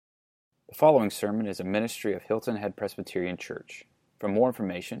The following sermon is a ministry of Hilton Head Presbyterian Church. For more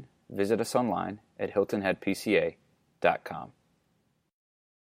information, visit us online at hiltonheadpca.com.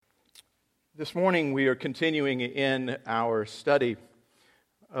 This morning we are continuing in our study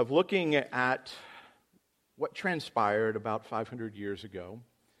of looking at what transpired about 500 years ago.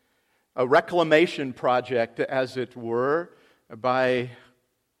 A reclamation project, as it were, by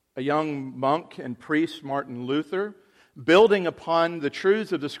a young monk and priest, Martin Luther, building upon the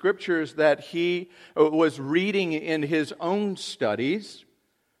truths of the Scriptures that he was reading in his own studies,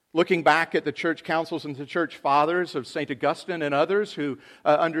 looking back at the church councils and the church fathers of St. Augustine and others who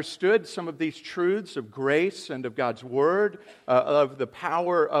understood some of these truths of grace and of God's Word, of the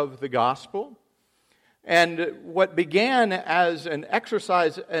power of the gospel. And what began as an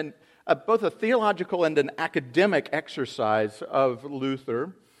exercise, and both a theological and an academic exercise of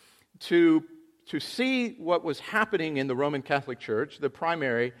Luther, to see what was happening in the Roman Catholic Church, the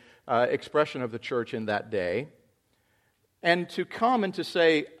primary expression of the church in that day, and to come and to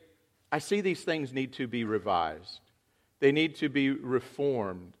say, I see these things need to be revised. They need to be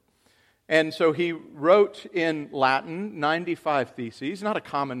reformed. And so he wrote in Latin 95 theses, not a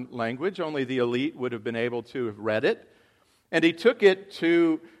common language, only the elite would have been able to have read it. And he took it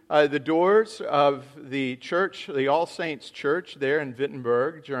to the doors of the church, the All Saints Church there in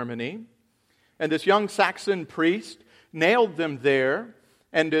Wittenberg, Germany. And this young Saxon priest nailed them there.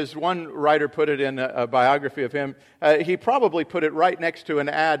 And as one writer put it in a biography of him, he probably put it right next to an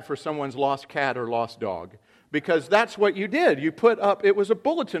ad for someone's lost cat or lost dog. Because that's what you did. You put up, it was a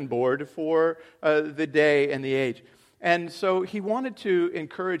bulletin board for the day and the age. And so he wanted to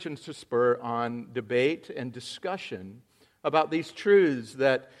encourage and to spur on debate and discussion about these truths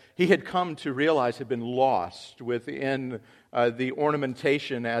that he had come to realize had been lost within the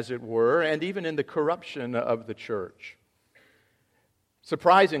ornamentation, as it were, and even in the corruption of the church.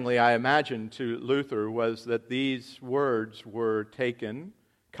 Surprisingly, I imagine, to Luther was that these words were taken,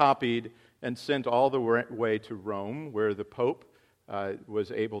 copied, and sent all the way to Rome, where the Pope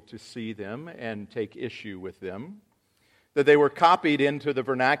was able to see them and take issue with them. That they were copied into the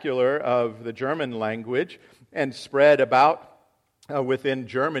vernacular of the German language and spread about within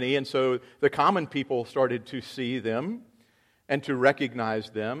Germany, and so the common people started to see them and to recognize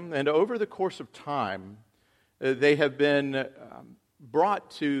them. And over the course of time, they have been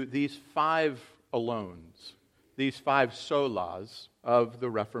brought to these five alones, these five solas of the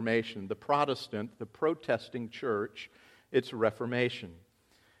Reformation, the Protestant, the protesting church, its Reformation.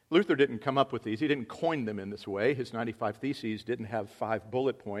 Luther didn't come up with these. He didn't coin them in this way. His 95 Theses didn't have 5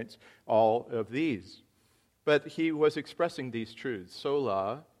 bullet points, all of these. But he was expressing these truths,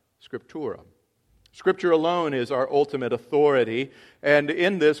 sola scriptura. Scripture alone is our ultimate authority, and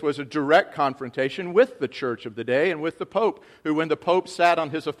in this was a direct confrontation with the church of the day and with the Pope, who when the Pope sat on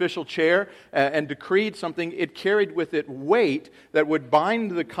his official chair and decreed something, it carried with it weight that would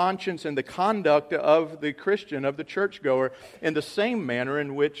bind the conscience and the conduct of the Christian, of the churchgoer, in the same manner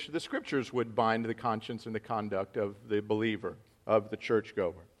in which the Scriptures would bind the conscience and the conduct of the believer, of the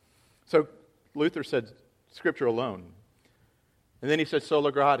churchgoer. So Luther said, Scripture alone. And then he said,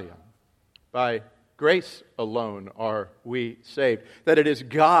 sola gratia. By grace alone are we saved. That it is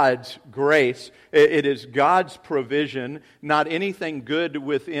God's grace, it is God's provision, not anything good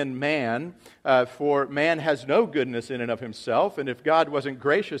within man, for man has no goodness in and of himself, and if God wasn't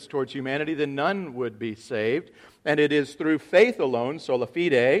gracious towards humanity, then none would be saved. And it is through faith alone, sola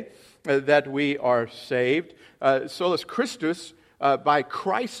fide, that we are saved. Solus Christus, by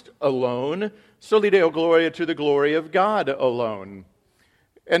Christ alone, soli Deo gloria, to the glory of God alone.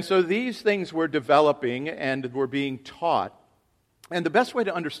 And so these things were developing and were being taught. And the best way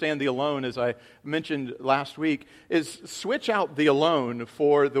to understand the alone, as I mentioned last week, is switch out the alone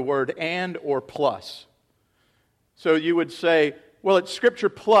for the word and or plus. So you would say, well, it's Scripture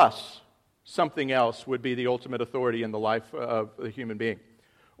plus something else would be the ultimate authority in the life of the human being.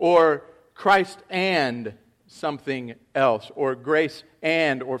 Or Christ and something else. Or grace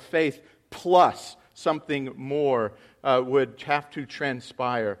and or faith plus something more would have to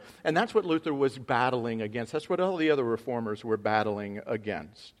transpire. And that's what Luther was battling against. That's what all the other reformers were battling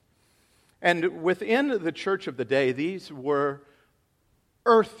against. And within the church of the day, these were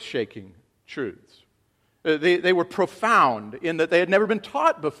earth-shaking truths. They were profound in that they had never been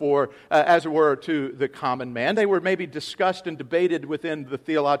taught before, as it were, to the common man. They were maybe discussed and debated within the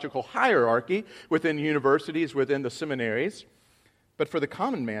theological hierarchy, within universities, within the seminaries. But for the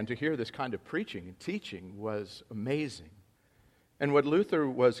common man to hear this kind of preaching and teaching was amazing. And what Luther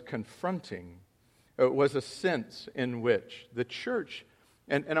was confronting was a sense in which the church,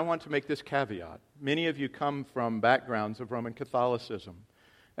 and I want to make this caveat, many of you come from backgrounds of Roman Catholicism.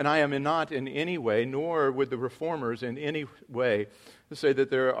 And I am not in any way, nor would the Reformers in any way, say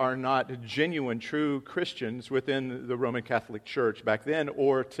that there are not genuine, true Christians within the Roman Catholic Church back then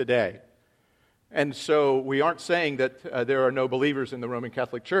or today. And so we aren't saying that there are no believers in the Roman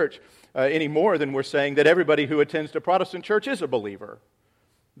Catholic Church any more than we're saying that everybody who attends the Protestant church is a believer.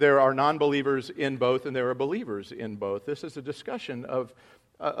 There are non-believers in both, and there are believers in both. This is a discussion of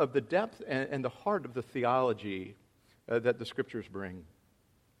the depth and the heart of the theology that the Scriptures bring.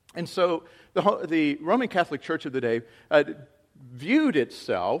 And so the Roman Catholic Church of the day viewed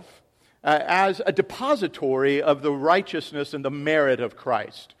itself as a depository of the righteousness and the merit of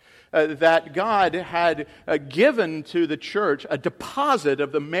Christ. That God had given to the church a deposit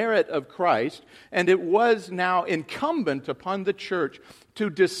of the merit of Christ, and it was now incumbent upon the church to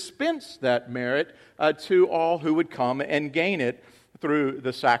dispense that merit to all who would come and gain it through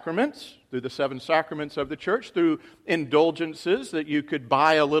the sacraments, through the 7 sacraments of the church, through indulgences that you could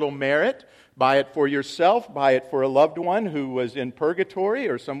buy a little merit, buy it for yourself, buy it for a loved one who was in purgatory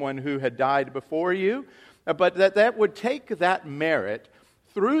or someone who had died before you, but that would take that merit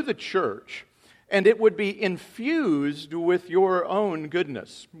through the church, and it would be infused with your own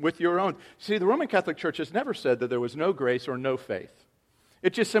goodness, with your own. See, the Roman Catholic Church has never said that there was no grace or no faith.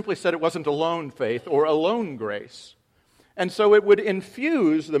 It just simply said it wasn't alone faith or alone grace. And so it would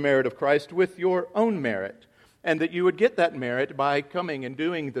infuse the merit of Christ with your own merit, and that you would get that merit by coming and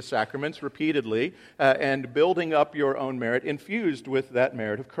doing the sacraments repeatedly and building up your own merit infused with that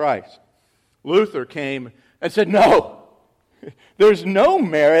merit of Christ. Luther came and said, no, there's no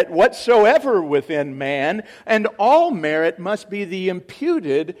merit whatsoever within man, and all merit must be the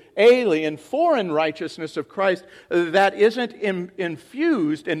imputed, alien, foreign righteousness of Christ that isn't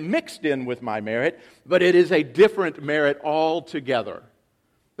infused and mixed in with my merit, but it is a different merit altogether,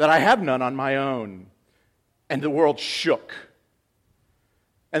 that I have none on my own. And the world shook.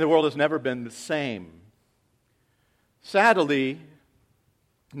 And the world has never been the same. Sadly,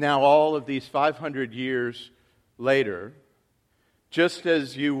 now all of these 500 years later, just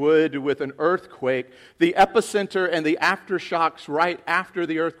as you would with an earthquake, the epicenter and the aftershocks right after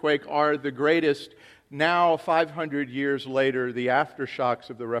the earthquake are the greatest. Now, 500 years later, the aftershocks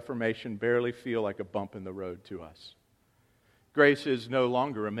of the Reformation barely feel like a bump in the road to us. Grace is no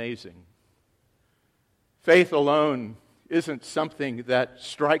longer amazing. Faith alone isn't something that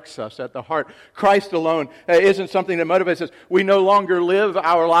strikes us at the heart. Christ alone isn't something that motivates us. We no longer live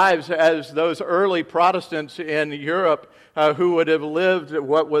our lives as those early Protestants in Europe who would have lived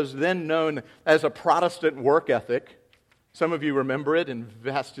what was then known as a Protestant work ethic. Some of you remember it in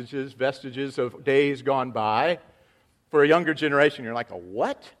vestiges of days gone by. For a younger generation, you're like, a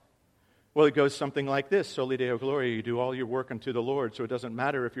what? Well, it goes something like this: Soli Deo Gloria, you do all your work unto the Lord, so it doesn't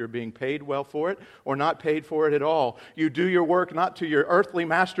matter if you're being paid well for it or not paid for it at all. You do your work not to your earthly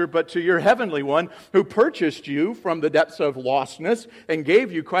master, but to your heavenly one who purchased you from the depths of lostness and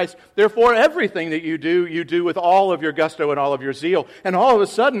gave you Christ. Therefore, everything that you do with all of your gusto and all of your zeal. And all of a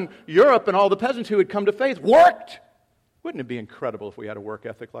sudden, Europe and all the peasants who had come to faith worked. Wouldn't it be incredible if we had a work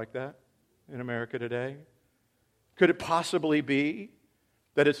ethic like that in America today? Could it possibly be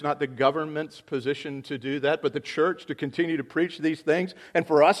that it's not the government's position to do that, but the church to continue to preach these things, and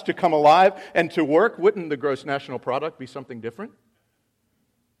for us to come alive and to work? Wouldn't the gross national product be something different?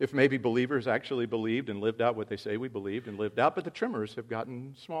 If maybe believers actually believed and lived out what they say we believed and lived out, but the tremors have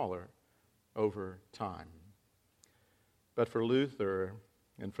gotten smaller over time. But for Luther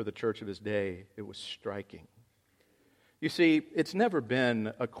and for the church of his day, it was striking. You see, it's never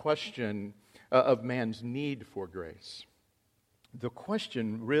been a question of man's need for grace. The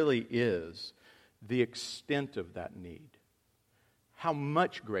question really is the extent of that need. How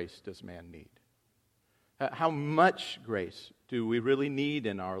much grace does man need? How much grace do we really need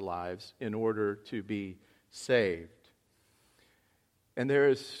in our lives in order to be saved? And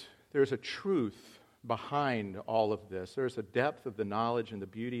there's a truth behind all of this. There's a depth of the knowledge and the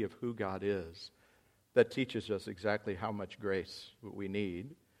beauty of who God is that teaches us exactly how much grace we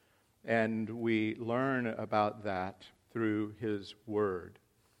need. And we learn about that through His Word.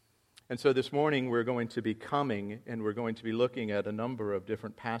 And so this morning we're going to be coming and we're going to be looking at a number of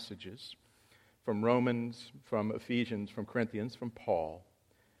different passages from Romans, from Ephesians, from Corinthians, from Paul.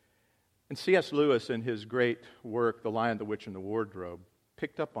 And C.S. Lewis, in his great work, The Lion, the Witch, and the Wardrobe,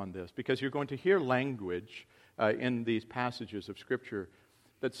 picked up on this because you're going to hear language in these passages of Scripture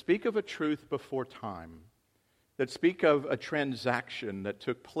that speak of a truth before time, that speak of a transaction that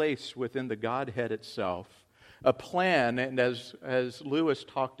took place within the Godhead itself, a plan, and as Lewis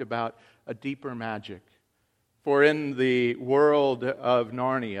talked about, a deeper magic. For in the world of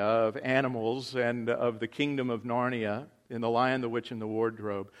Narnia, of animals and of the kingdom of Narnia, in The Lion, the Witch, and the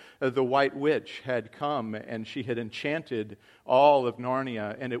Wardrobe. The White Witch had come and she had enchanted all of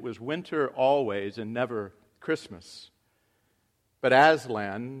Narnia, and it was winter always and never Christmas. But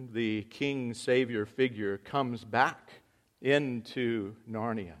Aslan, the king savior figure, comes back into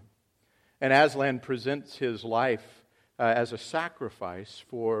Narnia. And Aslan presents his life as a sacrifice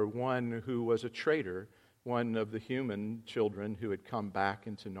for one who was a traitor, one of the human children who had come back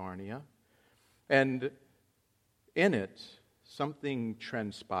into Narnia. And in it, something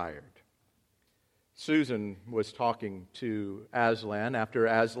transpired. Susan was talking to Aslan after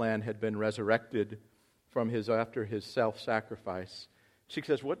Aslan had been resurrected after his self-sacrifice. She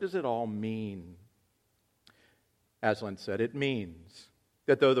says, "What does it all mean?" Aslan said, "It means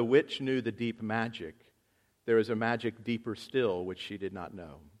that though the witch knew the deep magic, there is a magic deeper still which she did not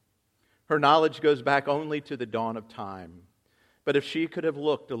know. Her knowledge goes back only to the dawn of time. But if she could have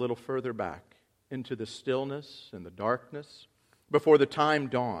looked a little further back into the stillness and the darkness before the time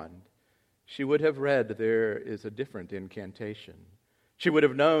dawned, she would have read there is a different incantation. She would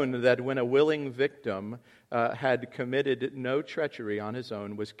have known that when a willing victim had committed no treachery on his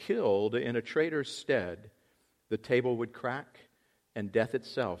own, was killed in a traitor's stead, the table would crack and death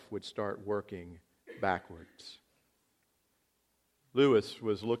itself would start working backwards." Lewis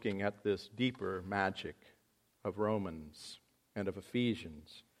was looking at this deeper magic of Romans and of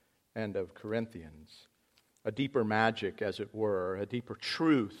Ephesians and of Corinthians. A deeper magic, as it were, a deeper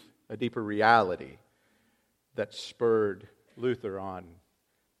truth, a deeper reality that spurred Luther on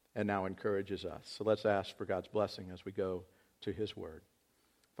and now encourages us. So let's ask for God's blessing as we go to His Word.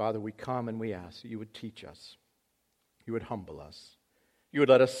 Father, we come and we ask that you would teach us, you would humble us, you would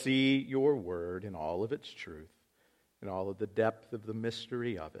let us see your Word in all of its truth, in all of the depth of the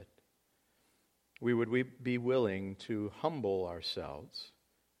mystery of it. We would be willing to humble ourselves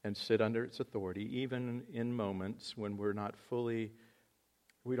and sit under its authority, even in moments when we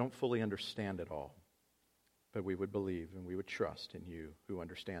don't fully understand it all. But we would believe and we would trust in you who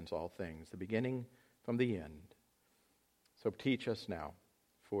understands all things, the beginning from the end. So teach us now,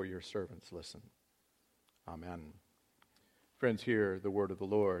 for your servants listen. Amen. Friends, hear the word of the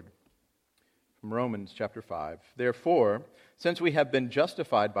Lord from Romans chapter 5. "Therefore, since we have been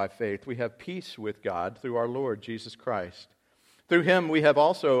justified by faith, we have peace with God through our Lord Jesus Christ. Through him we have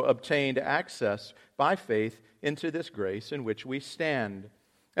also obtained access by faith into this grace in which we stand.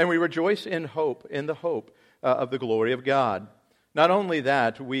 And we rejoice in the hope of the glory of God. Not only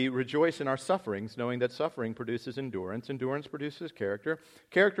that, we rejoice in our sufferings, knowing that suffering produces endurance. Endurance produces character.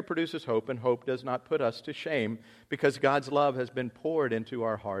 Character produces hope, and hope does not put us to shame, because God's love has been poured into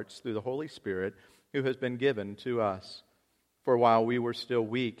our hearts through the Holy Spirit who has been given to us. For while we were still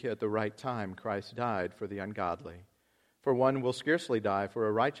weak, at the right time Christ died for the ungodly. For one will scarcely die for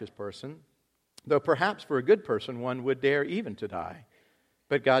a righteous person, though perhaps for a good person one would dare even to die.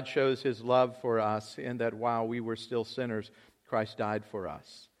 But God shows his love for us in that while we were still sinners, Christ died for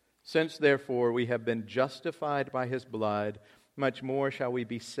us. Since, therefore, we have been justified by his blood, much more shall we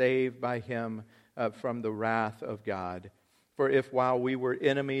be saved by him from the wrath of God. For if while we were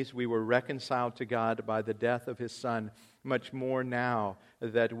enemies we were reconciled to God by the death of his Son, much more now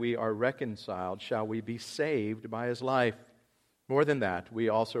that we are reconciled shall we be saved by his life. More than that, we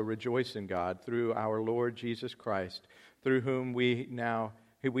also rejoice in God through our Lord Jesus Christ, through whom we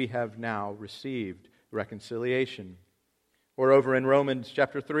have now received reconciliation. Or over in Romans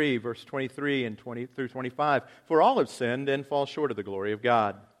chapter 3, verse 23 and 20 through 25, for all have sinned and fall short of the glory of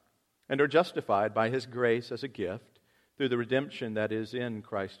God, and are justified by his grace as a gift through the redemption that is in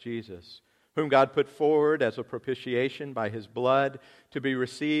Christ Jesus, whom God put forward as a propitiation by his blood to be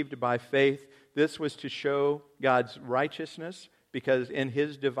received by faith. This was to show God's righteousness, because in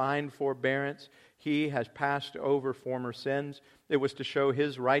his divine forbearance he has passed over former sins. It was to show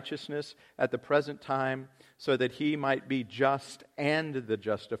his righteousness at the present time, so that he might be just and the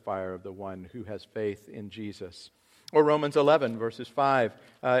justifier of the one who has faith in Jesus. Or Romans 11, verses 5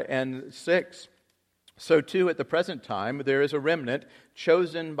 and 6. So too at the present time there is a remnant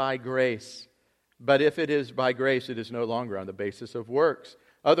chosen by grace. But if it is by grace, it is no longer on the basis of works.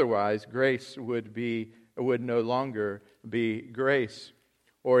 Otherwise, grace would no longer be grace.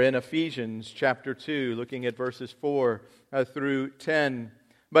 Or in Ephesians chapter 2, looking at verses 4 through 10.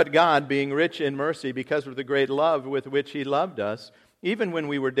 But God, being rich in mercy, because of the great love with which he loved us, even when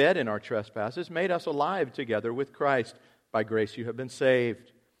we were dead in our trespasses, made us alive together with Christ. By grace you have been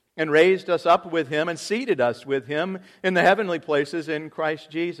saved. And raised us up with him and seated us with him in the heavenly places in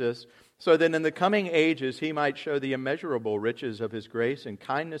Christ Jesus, so that in the coming ages he might show the immeasurable riches of his grace and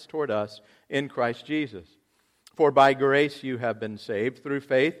kindness toward us in Christ Jesus. For by grace you have been saved through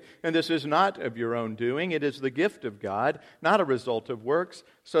faith, and this is not of your own doing, it is the gift of God, not a result of works,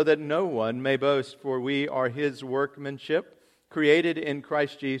 so that no one may boast. For we are His workmanship, created in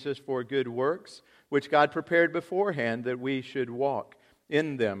Christ Jesus for good works, which God prepared beforehand that we should walk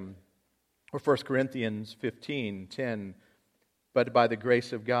in them. Or 1 Corinthians 15:10, but by the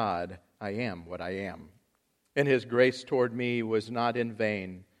grace of God I am what I am. And His grace toward me was not in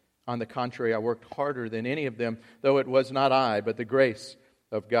vain. On the contrary, I worked harder than any of them, though it was not I, but the grace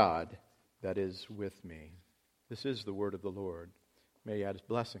of God that is with me. This is the word of the Lord. May He add His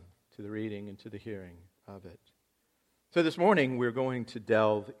blessing to the reading and to the hearing of it. So this morning we're going to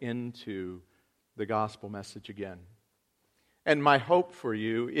delve into the gospel message again. And my hope for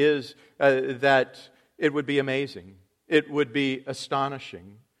you is that it would be amazing. It would be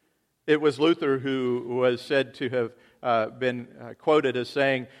astonishing. It was Luther who was said to have been quoted as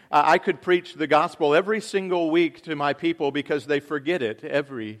saying, I could preach the gospel every single week to my people because they forget it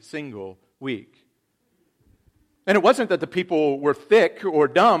every single week. And it wasn't that the people were thick or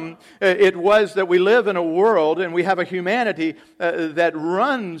dumb. It was that we live in a world and we have a humanity that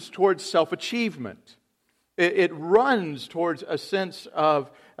runs towards self-achievement. It runs towards a sense of,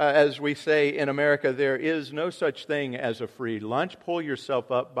 as we say in America, there is no such thing as a free lunch. Pull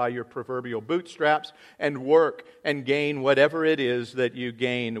yourself up by your proverbial bootstraps and work and gain whatever it is that you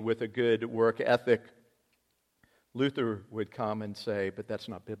gain with a good work ethic. Luther would come and say, but that's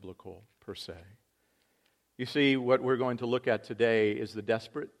not biblical per se. You see, what we're going to look at today is the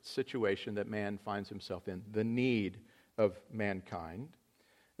desperate situation that man finds himself in, the need of mankind.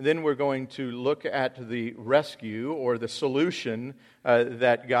 And then we're going to look at the rescue or the solution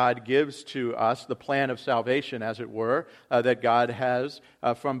that God gives to us, the plan of salvation, as it were, that God has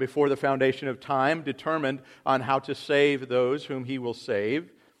from before the foundation of time, determined on how to save those whom He will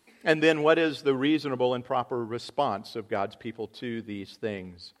save. And then what is the reasonable and proper response of God's people to these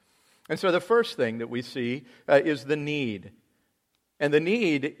things? And so the first thing that we see is the need. And the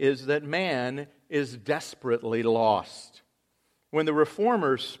need is that man is desperately lost. When the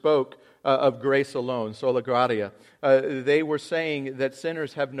Reformers spoke of grace alone, sola gratia, they were saying that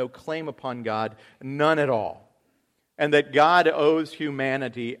sinners have no claim upon God, none at all. And that God owes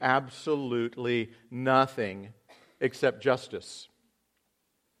humanity absolutely nothing except justice.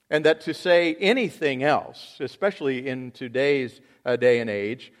 And that to say anything else, especially in today's day and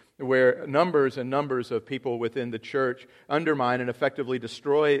age, where numbers and numbers of people within the church undermine and effectively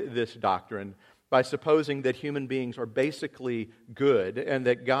destroy this doctrine by supposing that human beings are basically good and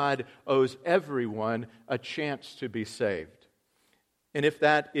that God owes everyone a chance to be saved. And if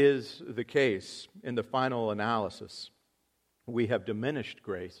that is the case, in the final analysis, we have diminished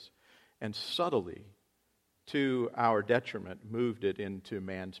grace and subtly, to our detriment, moved it into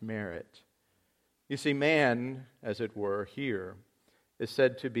man's merit. You see, man, as it were, here, is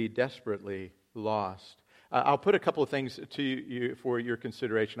said to be desperately lost. I'll put a couple of things to you for your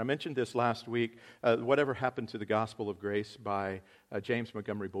consideration. I mentioned this last week, Whatever Happened to the Gospel of Grace by James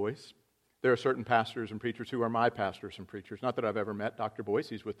Montgomery Boyce. There are certain pastors and preachers who are my pastors and preachers. Not that I've ever met Dr. Boyce.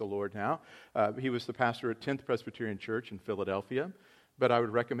 He's with the Lord now. He was the pastor at 10th Presbyterian Church in Philadelphia. But I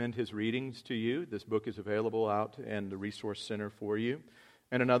would recommend his readings to you. This book is available out in the Resource Center for you.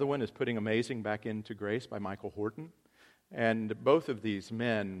 And another one is Putting Amazing Back into Grace by Michael Horton. And both of these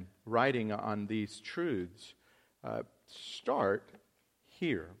men writing on these truths start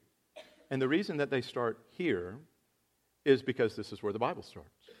here. And the reason that they start here is because this is where the Bible starts.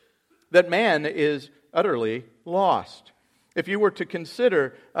 That man is utterly lost. If you were to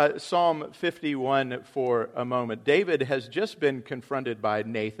consider Psalm 51 for a moment, David has just been confronted by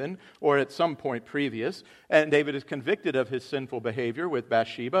Nathan, or at some point previous, and David is convicted of his sinful behavior with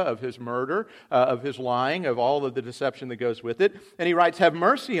Bathsheba, of his murder, of his lying, of all of the deception that goes with it. And he writes, "Have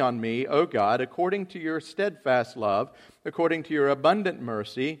mercy on me, O God, according to your steadfast love, according to your abundant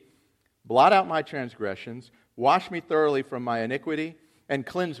mercy. Blot out my transgressions, wash me thoroughly from my iniquity, and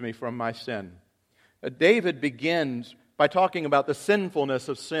cleanse me from my sin." David begins by talking about the sinfulness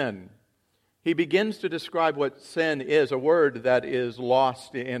of sin. He begins to describe what sin is, a word that is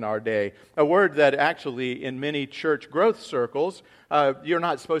lost in our day, a word that actually in many church growth circles you're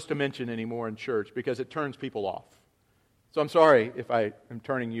not supposed to mention anymore in church because it turns people off. So I'm sorry if I am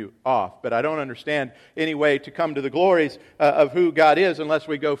turning you off, but I don't understand any way to come to the glories of who God is unless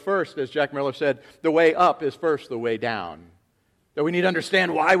we go first, as Jack Miller said, the way up is first the way down. That we need to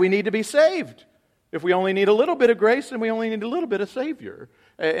understand why we need to be saved. If we only need a little bit of grace, then we only need a little bit of Savior.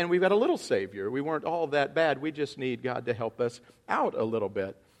 And we've got a little Savior. We weren't all that bad. We just need God to help us out a little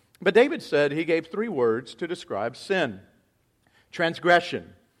bit. But David said he gave 3 words to describe sin.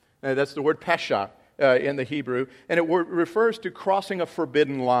 Transgression. That's the word pesha in the Hebrew, and it refers to crossing a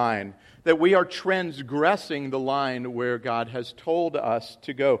forbidden line, that we are transgressing the line where God has told us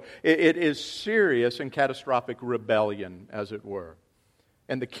to go. It is serious and catastrophic rebellion, as it were.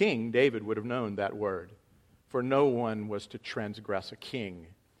 And the king, David, would have known that word, for no one was to transgress a king.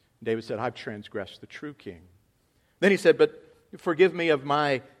 David said, I've transgressed the true king. Then he said, but forgive me of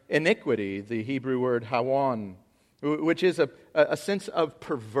my iniquity, the Hebrew word hawan, which is a sense of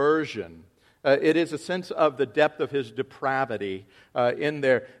perversion. It is a sense of the depth of his depravity in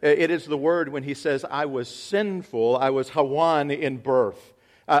there. It is the word when he says, I was sinful, I was hawan in birth.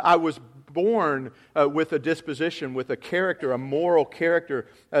 I was born with a disposition, with a character, a moral character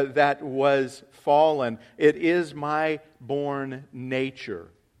that was fallen. It is my born nature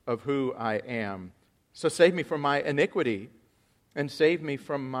of who I am. So save me from my iniquity and save me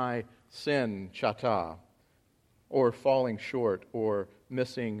from my sin, chata, or falling short, or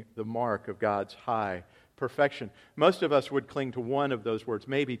missing the mark of God's high perfection. Most of us would cling to one of those words,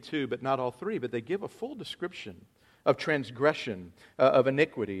 maybe two, but not all three, but they give a full description of transgression, of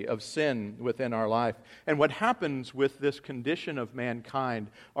iniquity, of sin within our life. And what happens with this condition of mankind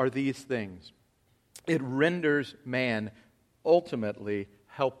are these things. It renders man ultimately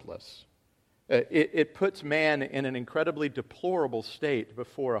helpless. It puts man in an incredibly deplorable state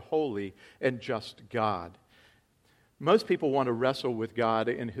before a holy and just God. Most people want to wrestle with God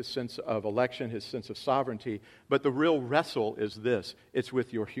in His sense of election, His sense of sovereignty, but the real wrestle is this: it's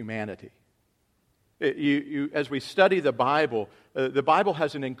with your humanity. As we study the Bible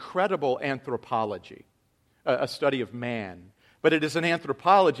has an incredible anthropology, a study of man. But it is an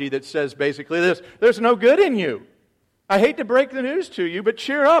anthropology that says basically this: there's no good in you. I hate to break the news to you, but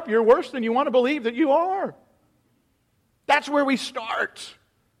cheer up. You're worse than you want to believe that you are. That's where we start.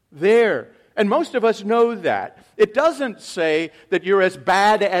 There. And most of us know that. It doesn't say that you're as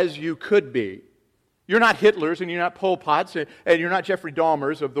bad as you could be. You're not Hitlers and you're not Pol Pots and you're not Jeffrey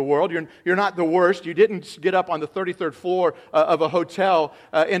Dahmers of the world. You're not the worst. You didn't get up on the 33rd floor of a hotel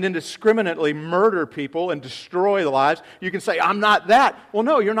and indiscriminately murder people and destroy lives. You can say, I'm not that. Well,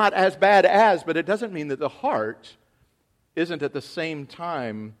 no, you're not as bad as, but it doesn't mean that the heart isn't at the same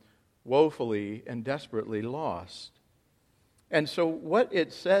time woefully and desperately lost. And so what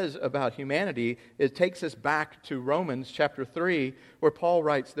it says about humanity, it takes us back to Romans chapter 3, where Paul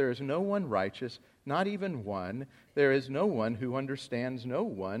writes, there is no one righteous, not even one. There is no one who understands, no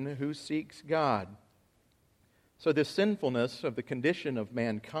one who seeks God. So this sinfulness of the condition of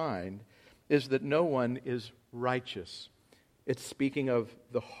mankind is that no one is righteous. It's speaking of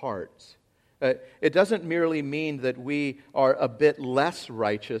the heart. It doesn't merely mean that we are a bit less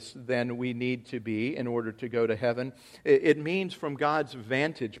righteous than we need to be in order to go to heaven. It means from God's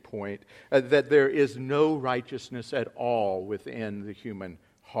vantage point that there is no righteousness at all within the human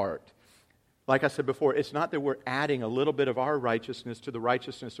heart. Like I said before, it's not that we're adding a little bit of our righteousness to the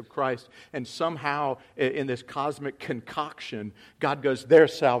righteousness of Christ, and somehow in this cosmic concoction, God goes,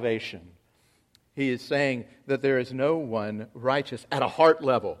 there's salvation. He is saying that there is no one righteous at a heart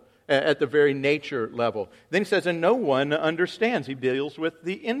level, at the very nature level. Then he says, and no one understands. He deals with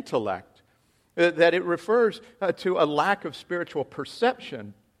the intellect. That it refers to a lack of spiritual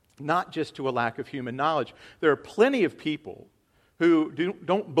perception, not just to a lack of human knowledge. There are plenty of people who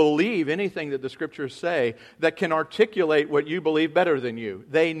don't believe anything that the Scriptures say that can articulate what you believe better than you.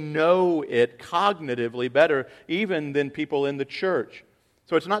 They know it cognitively better even than people in the church.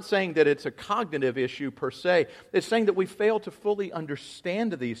 So it's not saying that it's a cognitive issue per se. It's saying that we fail to fully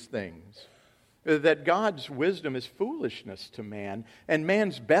understand these things. That God's wisdom is foolishness to man, and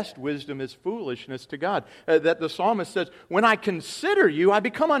man's best wisdom is foolishness to God. That the psalmist says, when I consider you, I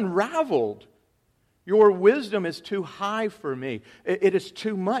become unraveled. Your wisdom is too high for me. It is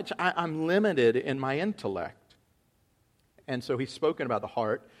too much. I'm limited in my intellect. And so he's spoken about the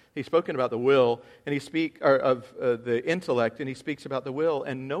heart. He's spoken about the will, and he speaks of the intellect, and he speaks about the will,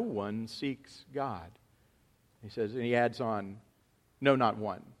 and no one seeks God. He says, and he adds on, no, not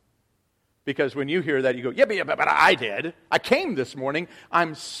one. Because when you hear that, you go, yeah, but I did. I came this morning.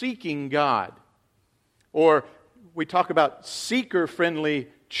 I'm seeking God. Or we talk about seeker-friendly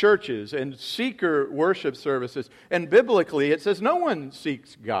churches and seeker worship services. And biblically, it says no one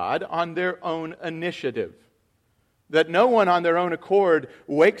seeks God on their own initiative. That no one on their own accord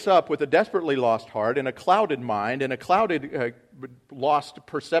wakes up with a desperately lost heart and a clouded mind and a clouded, lost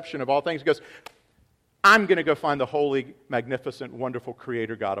perception of all things and goes, I'm going to go find the holy, magnificent, wonderful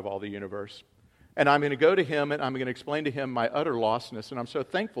Creator God of all the universe. And I'm going to go to Him and I'm going to explain to Him my utter lostness, and I'm so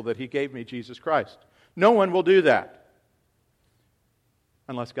thankful that He gave me Jesus Christ. No one will do that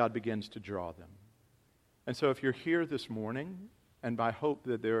unless God begins to draw them. And so if you're here this morning And I hope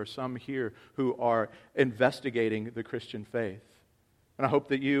that there are some here who are investigating the Christian faith. And I hope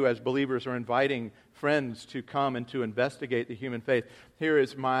that you, as believers, are inviting friends to come and to investigate the human faith. Here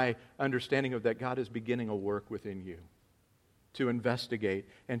is my understanding of that. God is beginning a work within you to investigate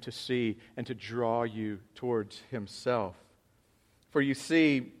and to see and to draw you towards Himself. For you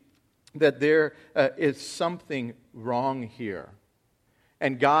see that there is something wrong here.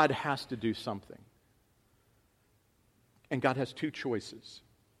 And God has to do something. And God has two choices.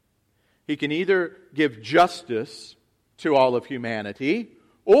 He can either give justice to all of humanity,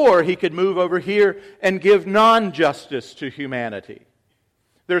 or He could move over here and give non-justice to humanity.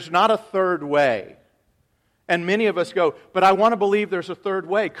 There's not a third way. And many of us go, but I want to believe there's a third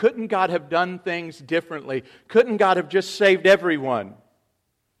way. Couldn't God have done things differently? Couldn't God have just saved everyone?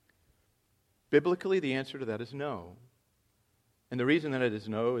 Biblically, the answer to that is no. And the reason that it is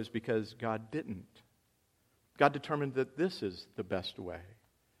no is because God didn't. God determined that this is the best way.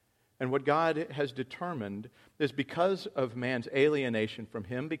 And what God has determined is because of man's alienation from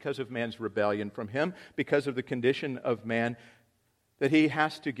Him, because of man's rebellion from Him, because of the condition of man, that He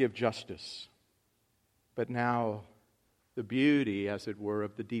has to give justice. But now, the beauty, as it were,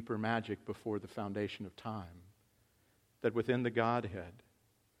 of the deeper magic before the foundation of time, that within the Godhead,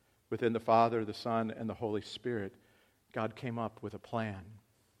 within the Father, the Son, and the Holy Spirit, God came up with a plan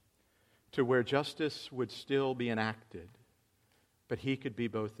to where justice would still be enacted, but He could be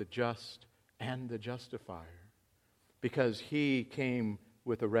both the just and the justifier, because He came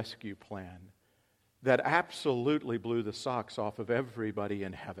with a rescue plan that absolutely blew the socks off of everybody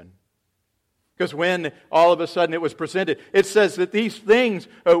in heaven. Because when all of a sudden it was presented, it says that these things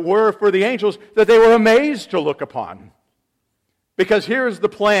were for the angels that they were amazed to look upon. Because here's the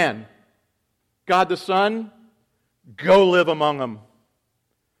plan. God the Son, go live among them.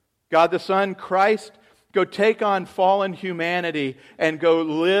 God the Son, Christ, go take on fallen humanity and go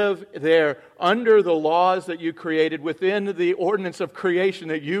live there under the laws that you created, within the ordinance of creation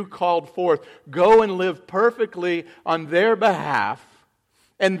that you called forth. Go and live perfectly on their behalf.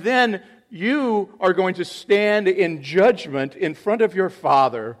 And then you are going to stand in judgment in front of your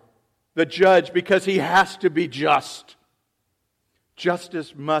Father, the judge, because He has to be just.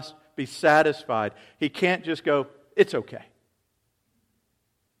 Justice must be satisfied. He can't just go, it's okay.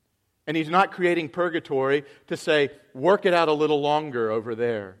 And He's not creating purgatory to say, work it out a little longer over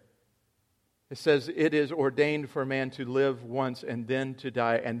there. It says it is ordained for man to live once and then to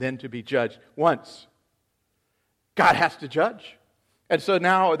die and then to be judged once. God has to judge. And so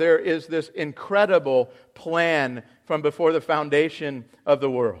now there is this incredible plan from before the foundation of the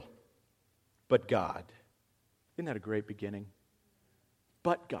world. But God. Isn't that a great beginning?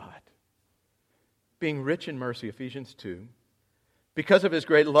 But God, being rich in mercy, Ephesians 2, because of His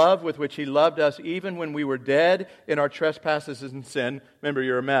great love with which He loved us, even when we were dead in our trespasses and sin, remember,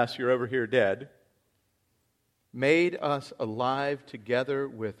 you're a mess, you're over here dead, made us alive together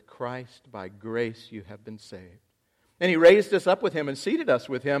with Christ. By grace you have been saved. And He raised us up with Him and seated us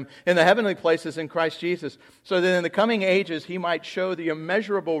with Him in the heavenly places in Christ Jesus, so that in the coming ages He might show the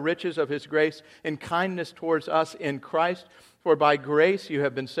immeasurable riches of His grace and kindness towards us in Christ. For by grace you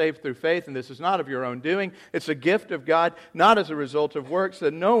have been saved through faith, and this is not of your own doing. It's a gift of God, not as a result of works,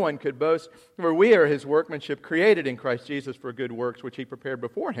 that no one could boast. For we are His workmanship, created in Christ Jesus for good works, which He prepared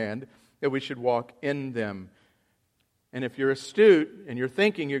beforehand, that we should walk in them. And if you're astute and you're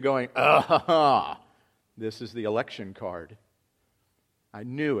thinking, you're going, this is the election card. I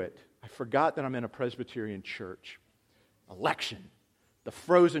knew it. I forgot that I'm in a Presbyterian church. Election. The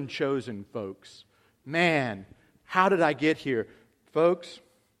frozen chosen folks. Man, how did I get here? Folks,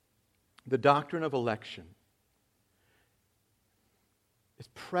 the doctrine of election is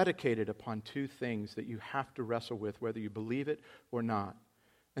predicated upon two things that you have to wrestle with, whether you believe it or not.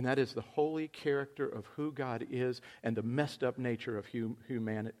 And that is the holy character of who God is and the messed up nature of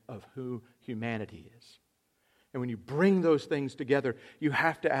who humanity is. And when you bring those things together, you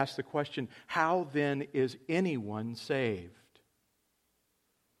have to ask the question, how then is anyone saved?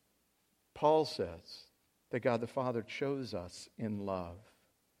 Paul says that God the Father chose us in love.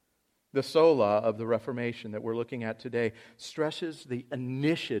 The sola of the Reformation that we're looking at today stresses the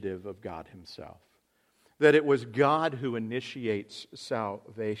initiative of God Himself. That it was God who initiates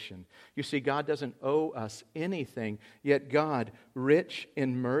salvation. You see, God doesn't owe us anything, yet God, rich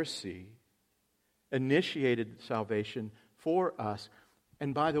in mercy, initiated salvation for us.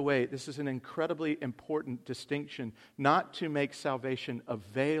 And by the way, this is an incredibly important distinction, not to make salvation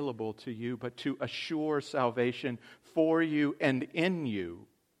available to you, but to assure salvation for you and in you.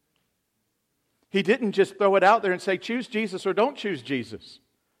 He didn't just throw it out there and say, choose Jesus or don't choose Jesus.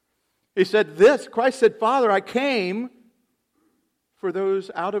 He said this, Christ said, Father, I came for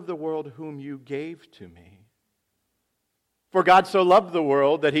those out of the world whom you gave to me. For God so loved the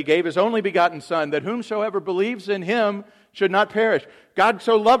world that he gave his only begotten Son, that whomsoever believes in him should not perish. God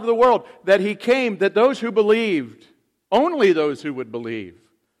so loved the world that he came that those who believed, only those who would believe,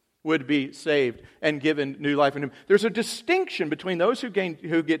 would be saved and given new life in him. There's a distinction between those who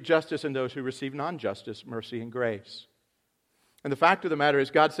get justice and those who receive non-justice, mercy, and grace. And the fact of the matter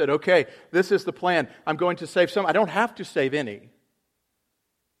is God said, okay, this is the plan. I'm going to save some. I don't have to save any,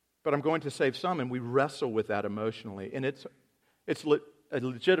 but I'm going to save some, and we wrestle with that emotionally. And it's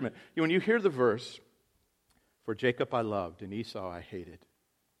legitimate. When you hear the verse, for Jacob I loved and Esau I hated.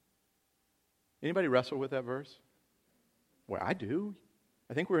 Anybody wrestle with that verse? Well, I do.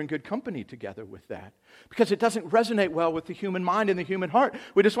 I think we're in good company together with that. Because it doesn't resonate well with the human mind and the human heart.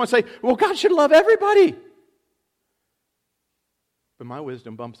 We just want to say, well, God should love everybody. But my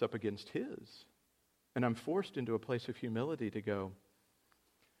wisdom bumps up against his. And I'm forced into a place of humility to go,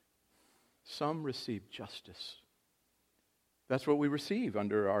 some receive justice. That's what we receive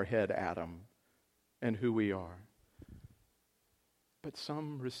under our head Adam and who we are. But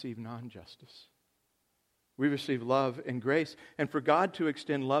some receive non-justice. We receive love and grace. And for God to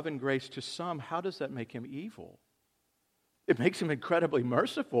extend love and grace to some, how does that make him evil? It makes him incredibly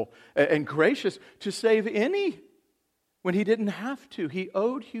merciful and gracious to save any when he didn't have to. He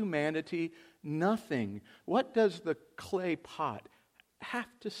owed humanity nothing. What does the clay pot have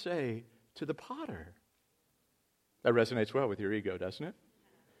to say to the potter? That resonates well with your ego, doesn't it?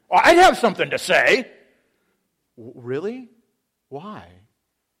 Well, I'd have something to say. Really? Why?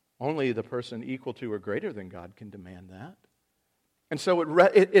 Only the person equal to or greater than God can demand that. And so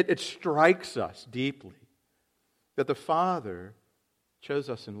it strikes us deeply that the Father chose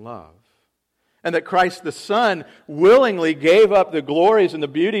us in love. And that Christ the Son willingly gave up the glories and the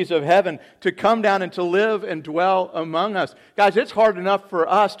beauties of heaven to come down and to live and dwell among us. Guys, it's hard enough for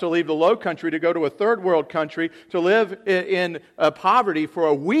us to leave the low country to go to a third world country, to live in poverty for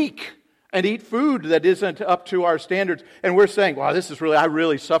a week and eat food that isn't up to our standards. And we're saying, wow, I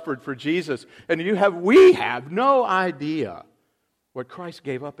really suffered for Jesus. And we have no idea what Christ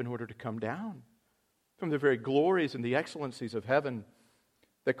gave up in order to come down from the very glories and the excellencies of heaven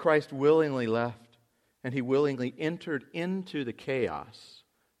that Christ willingly left, and he willingly entered into the chaos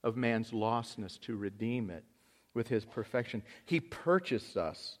of man's lostness to redeem it with his perfection. He purchased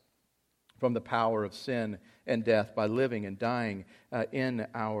us from the power of sin and death by living and dying in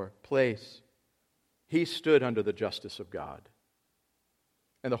our place. He stood under the justice of God.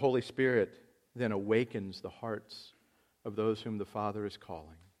 And the Holy Spirit then awakens the hearts of those whom the Father is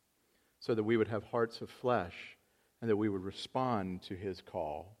calling, so that we would have hearts of flesh and that we would respond to his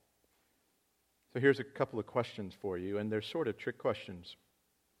call. So here's a couple of questions for you, and they're sort of trick questions.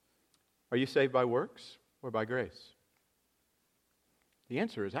 Are you saved by works or by grace? The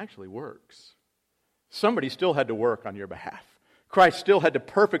answer is actually works. Somebody still had to work on your behalf. Christ still had to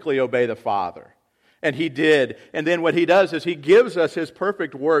perfectly obey the Father. And he did. And then what he does is he gives us his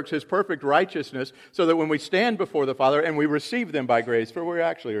perfect works, his perfect righteousness, so that when we stand before the Father and we receive them by grace, for we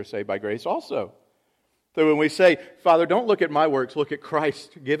actually are saved by grace also. So when we say, Father, don't look at my works, look at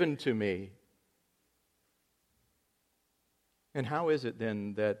Christ given to me. And how is it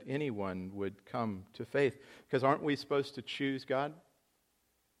then that anyone would come to faith? Because aren't we supposed to choose God?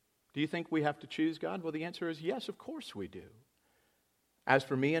 Do you think we have to choose God? Well, the answer is yes, of course we do. As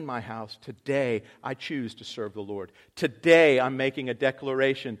for me and my house, today I choose to serve the Lord. Today I'm making a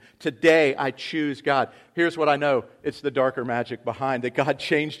declaration. Today I choose God. Here's what I know. It's the darker magic behind that God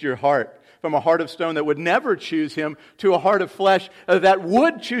changed your heart from a heart of stone that would never choose him to a heart of flesh that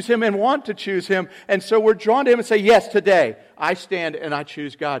would choose him and want to choose him. And so we're drawn to him and say, yes, today I stand and I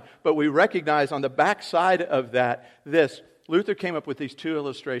choose God. But we recognize on the backside of that this. Luther came up with these two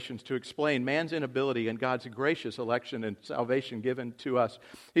illustrations to explain man's inability and God's gracious election and salvation given to us.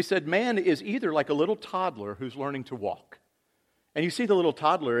 He said, man is either like a little toddler who's learning to walk. And you see the little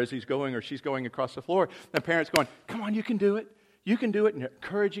toddler as he's going or she's going across the floor. And the parent's going, come on, you can do it. You can do it. And they're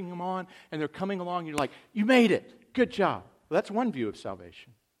encouraging them on. And they're coming along. And you're like, you made it. Good job. Well, that's one view of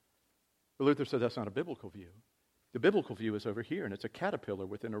salvation. But Luther said that's not a biblical view. The biblical view is over here. And it's a caterpillar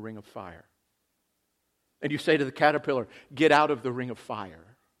within a ring of fire. And you say to the caterpillar, get out of the ring of fire.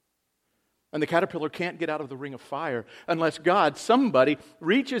 And the caterpillar can't get out of the ring of fire unless God, somebody,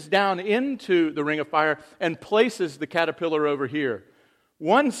 reaches down into the ring of fire and places the caterpillar over here.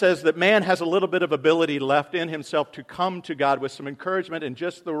 One says that man has a little bit of ability left in himself to come to God with some encouragement in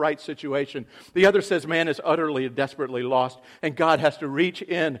just the right situation. The other says man is utterly and desperately lost, and God has to reach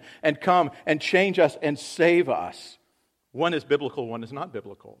in and come and change us and save us. One is biblical, one is not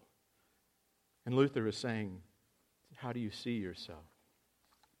biblical. And Luther is saying, how do you see yourself?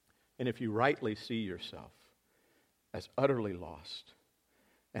 and if you rightly see yourself as utterly lost,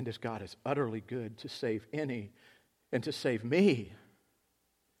 and as God is utterly good to save any and to save me,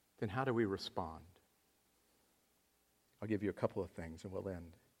 then how do we respond? I'll give you a couple of things and we'll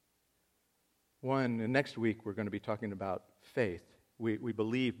end. One, and next week we're going to be talking about faith. We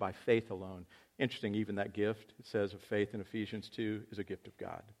believe by faith alone. Interesting, even that gift, it says of faith in Ephesians 2, is a gift of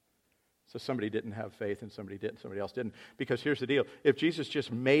God. So somebody didn't have faith and somebody else didn't. Because here's the deal. If Jesus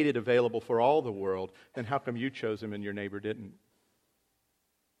just made it available for all the world, then how come you chose him and your neighbor didn't?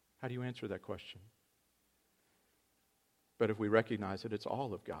 How do you answer that question? But if we recognize that it's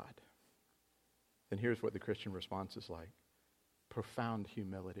all of God, then here's what the Christian response is like. Profound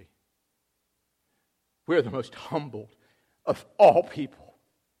humility. We're the most humbled of all people.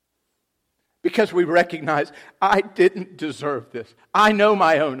 Because we recognize, I didn't deserve this. I know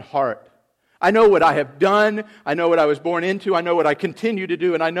my own heart. I know what I have done. I know what I was born into. I know what I continue to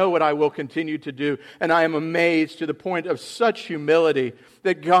do. And I know what I will continue to do. And I am amazed to the point of such humility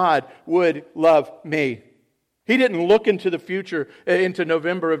that God would love me. He didn't look into the future, into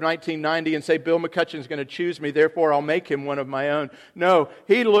November of 1990 and say, Bill McCutcheon's going to choose me, therefore I'll make him one of my own. No,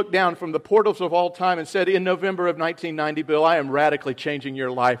 he looked down from the portals of all time and said, in November of 1990, Bill, I am radically changing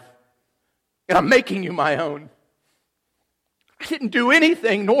your life. And I'm making you my own. I didn't do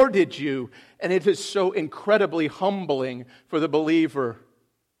anything, nor did you. And it is so incredibly humbling for the believer.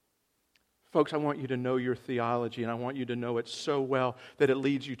 Folks, I want you to know your theology, and I want you to know it so well that it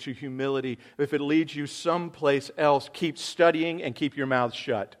leads you to humility. If it leads you someplace else, keep studying and keep your mouth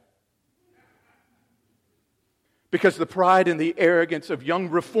shut. Because the pride and the arrogance of young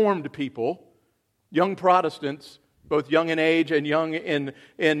Reformed people, young Protestants, both young in age and young in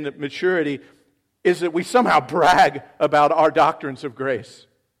maturity, is that we somehow brag about our doctrines of grace.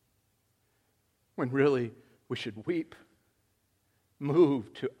 When really we should weep,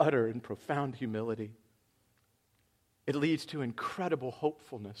 moved to utter and profound humility. It leads to incredible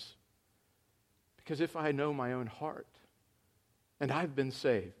hopefulness. Because if I know my own heart and I've been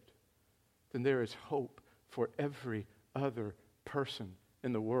saved, then there is hope for every other person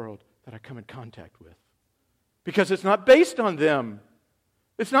in the world that I come in contact with. Because it's not based on them.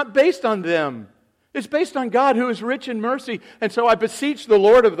 It's not based on them. It's based on God who is rich in mercy. And so I beseech the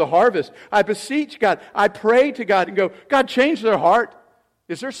Lord of the harvest. I beseech God. I pray to God and go, God, change their heart.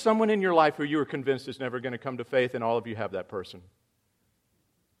 Is there someone in your life who you are convinced is never going to come to faith, and all of you have that person?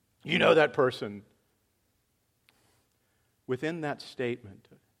 You know that person. Within that statement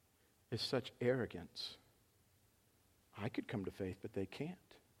is such arrogance. I could come to faith, but they can't.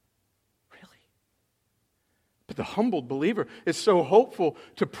 But the humbled believer is so hopeful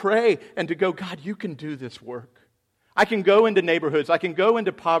to pray and to go, God, you can do this work. I can go into neighborhoods. I can go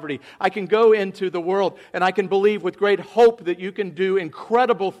into poverty. I can go into the world. And I can believe with great hope that you can do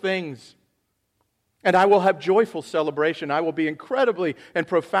incredible things. And I will have joyful celebration. I will be incredibly and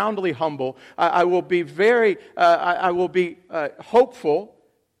profoundly humble. I will be hopeful.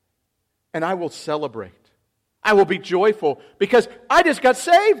 And I will celebrate. I will be joyful because I just got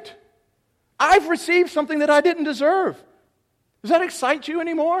saved. I've received something that I didn't deserve. Does that excite you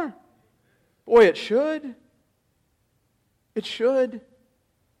anymore? Boy, it should. It should.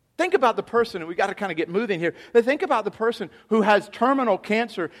 Think about the person, and we've got to kind of get moving here. But think about the person who has terminal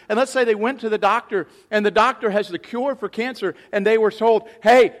cancer, and let's say they went to the doctor, and the doctor has the cure for cancer, and they were told,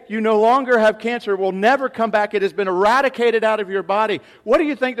 hey, you no longer have cancer, it will never come back, it has been eradicated out of your body. What do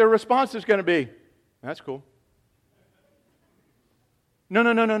you think their response is going to be? That's cool.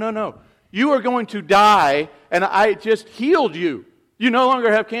 No. You are going to die, and I just healed you. You no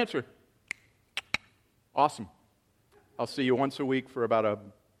longer have cancer. Awesome. I'll see you once a week for about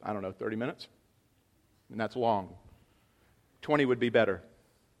 30 minutes. And that's long. 20 would be better.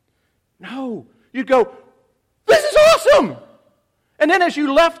 No. You'd go, this is awesome! And then as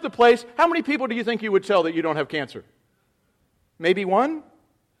you left the place, how many people do you think you would tell that you don't have cancer? Maybe one?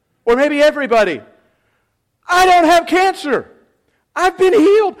 Or maybe everybody. I don't have cancer. I've been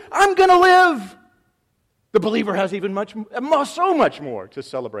healed. I'm going to live. The believer has so much more to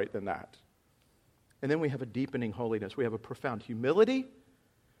celebrate than that. And then we have a deepening holiness. We have a profound humility.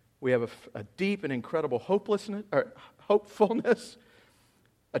 We have a deep and incredible hopefulness,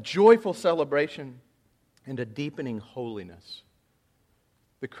 a joyful celebration, and a deepening holiness.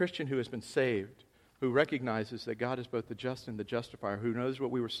 The Christian who has been saved, who recognizes that God is both the just and the justifier, who knows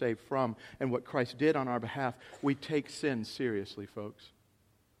what we were saved from and what Christ did on our behalf, we take sin seriously, folks.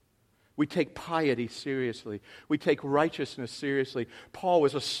 We take piety seriously. We take righteousness seriously. Paul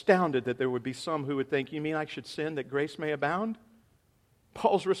was astounded that there would be some who would think, you mean I should sin that grace may abound?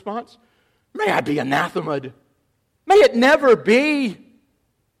 Paul's response, may I be anathemaed. May it never be.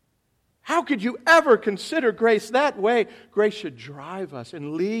 How could you ever consider grace that way? Grace should drive us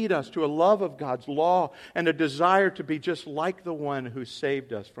and lead us to a love of God's law and a desire to be just like the one who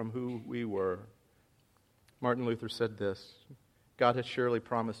saved us from who we were. Martin Luther said this: God has surely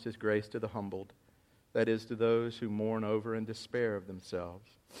promised His grace to the humbled, that is, to those who mourn over and despair of themselves.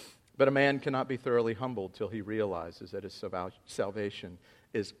 But a man cannot be thoroughly humbled till he realizes that his salvation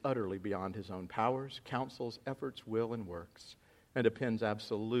is utterly beyond his own powers, counsels, efforts, will, and works, and depends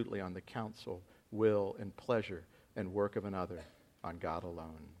absolutely on the counsel, will, and pleasure and work of another, on God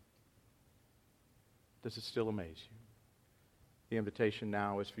alone. Does it still amaze you? The invitation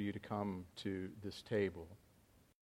now is for you to come to this table